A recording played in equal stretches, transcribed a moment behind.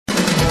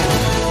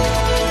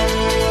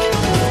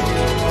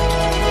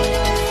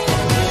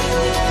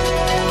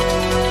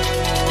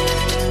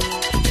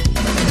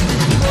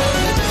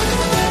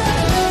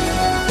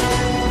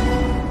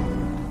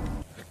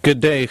Good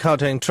day.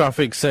 Gauteng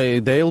traffic say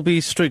they'll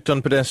be strict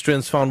on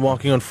pedestrians found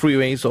walking on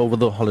freeways over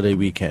the holiday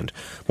weekend.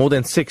 More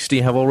than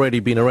 60 have already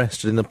been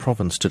arrested in the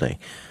province today.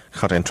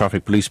 Gauteng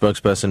Traffic Police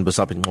spokesperson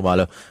Busaphi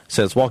Nxumalo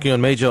says walking on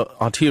major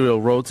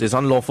arterial roads is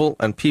unlawful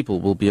and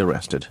people will be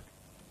arrested.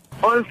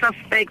 All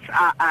suspects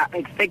are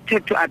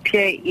expected to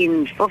appear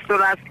in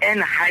Phosphorus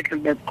and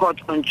Heidelberg Court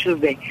on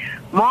Tuesday.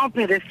 More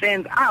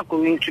pedestrians are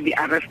going to be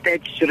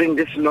arrested during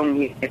this long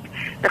weekend.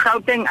 The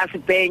Gauteng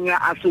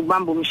asipenywa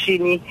asubambu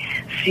mshini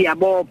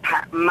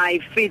siyabopha, my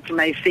feet,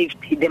 my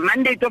safety. The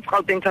mandate of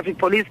Gauteng Traffic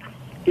Police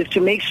is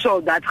to make sure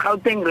that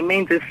Gauteng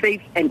remains a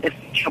safe and a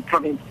secure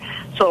province.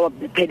 So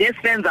the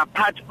pedestrians are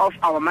part of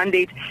our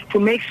mandate to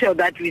make sure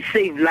that we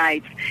save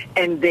lives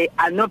and there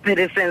are no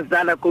pedestrians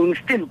that are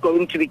still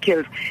going to be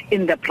killed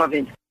in the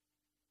province.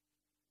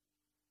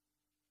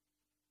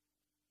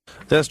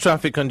 There's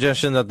traffic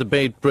congestion at the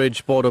Bait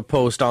Bridge border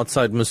post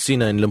outside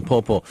Messina in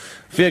Limpopo.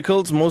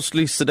 Vehicles,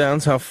 mostly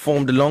sedans, have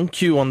formed a long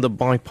queue on the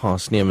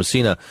bypass near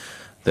Messina.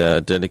 There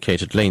are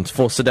dedicated lanes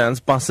for sedans,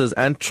 buses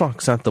and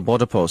trucks at the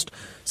border post.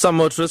 Some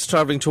motorists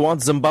travelling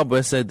towards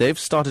Zimbabwe say they've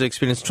started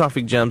experiencing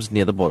traffic jams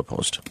near the border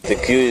post. The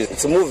queue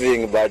is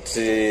moving, but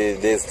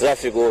there's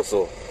traffic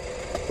also.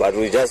 But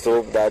we just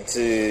hope that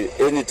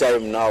any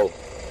time now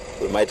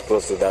we might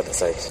cross to the other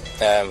side.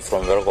 I'm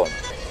from Vergon.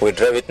 We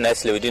drove it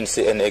nicely. We didn't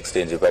see any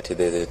accidents, but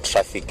the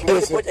traffic.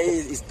 The border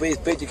is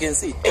bad, you can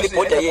see. The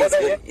border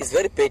here is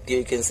very bad here,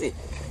 you can see.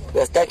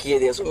 We are stuck here,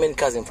 there are so many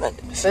cars in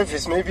front.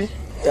 Service maybe?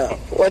 Yeah.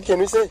 What can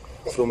we say?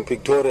 From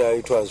Victoria,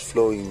 it was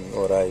flowing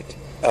all right.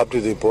 Up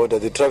to the border,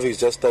 the traffic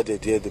just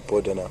started here at the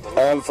border now.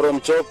 I'm from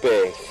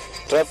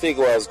Joburg. Traffic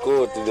was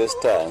good this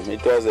time.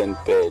 It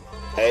wasn't bad.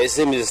 It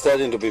seems it's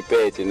starting to be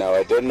bad now.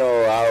 I don't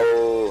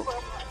know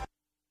how.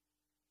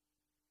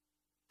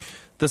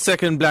 The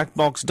second black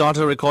box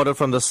data recorded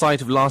from the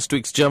site of last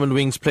week's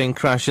Germanwings plane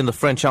crash in the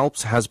French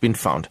Alps has been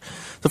found.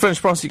 The French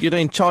prosecutor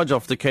in charge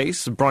of the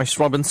case, Bryce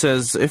Robin,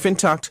 says if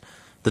intact,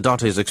 the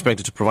data is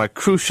expected to provide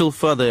crucial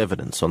further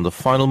evidence on the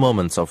final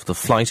moments of the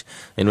flight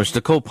in which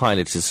the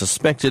co-pilot is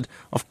suspected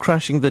of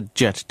crashing the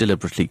jet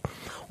deliberately.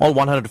 All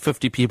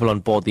 150 people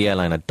on board the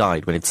airliner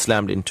died when it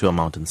slammed into a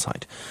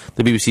mountainside.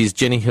 The BBC's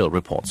Jenny Hill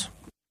reports.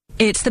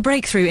 It's the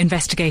breakthrough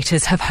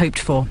investigators have hoped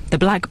for. The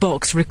black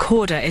box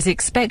recorder is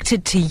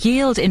expected to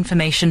yield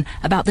information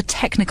about the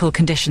technical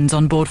conditions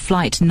on board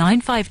flight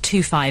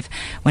 9525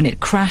 when it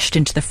crashed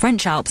into the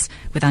French Alps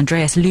with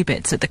Andreas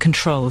Lubitz at the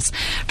controls.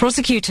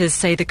 Prosecutors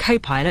say the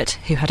co-pilot,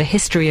 who had a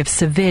history of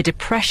severe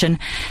depression,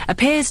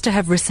 appears to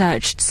have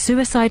researched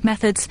suicide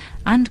methods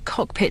and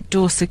cockpit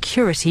door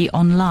security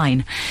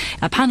online.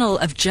 A panel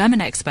of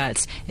German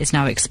experts is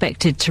now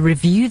expected to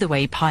review the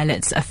way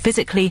pilots are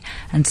physically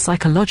and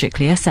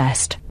psychologically assessed.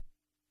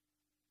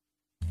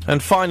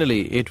 And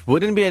finally, it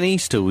wouldn't be an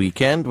Easter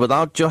weekend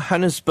without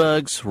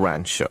Johannesburg's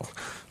Rand Show.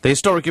 The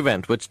historic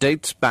event, which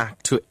dates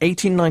back to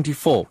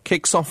 1894,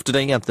 kicks off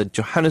today at the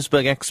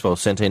Johannesburg Expo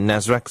Centre in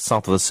Nasrec,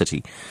 south of the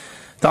city.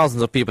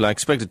 Thousands of people are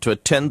expected to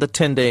attend the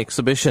 10-day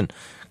exhibition.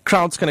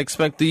 Crowds can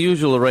expect the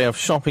usual array of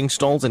shopping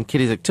stalls and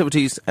kiddies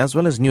activities, as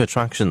well as new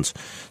attractions.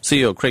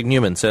 CEO Craig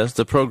Newman says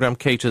the program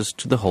caters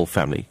to the whole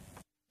family.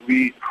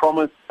 We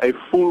promise a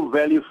full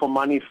value for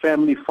money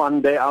family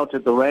fun day out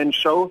at the Rand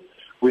Show.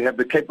 We have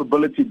the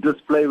capability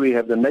display, we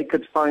have the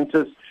naked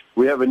scientists,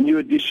 we have a new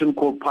edition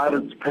called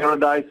Pirates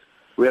Paradise,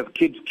 we have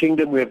Kids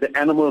Kingdom, we have the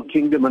Animal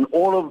Kingdom, and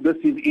all of this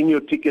is in your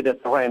ticket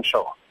at the Rand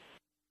Show.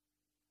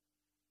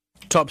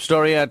 Top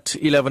story at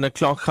 11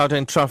 o'clock.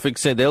 Gauteng traffic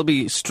said they'll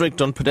be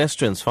strict on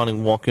pedestrians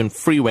found walking on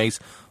freeways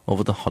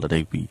over the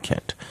holiday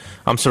weekend.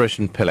 I'm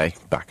SARESHEN Pillay,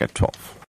 back at 12.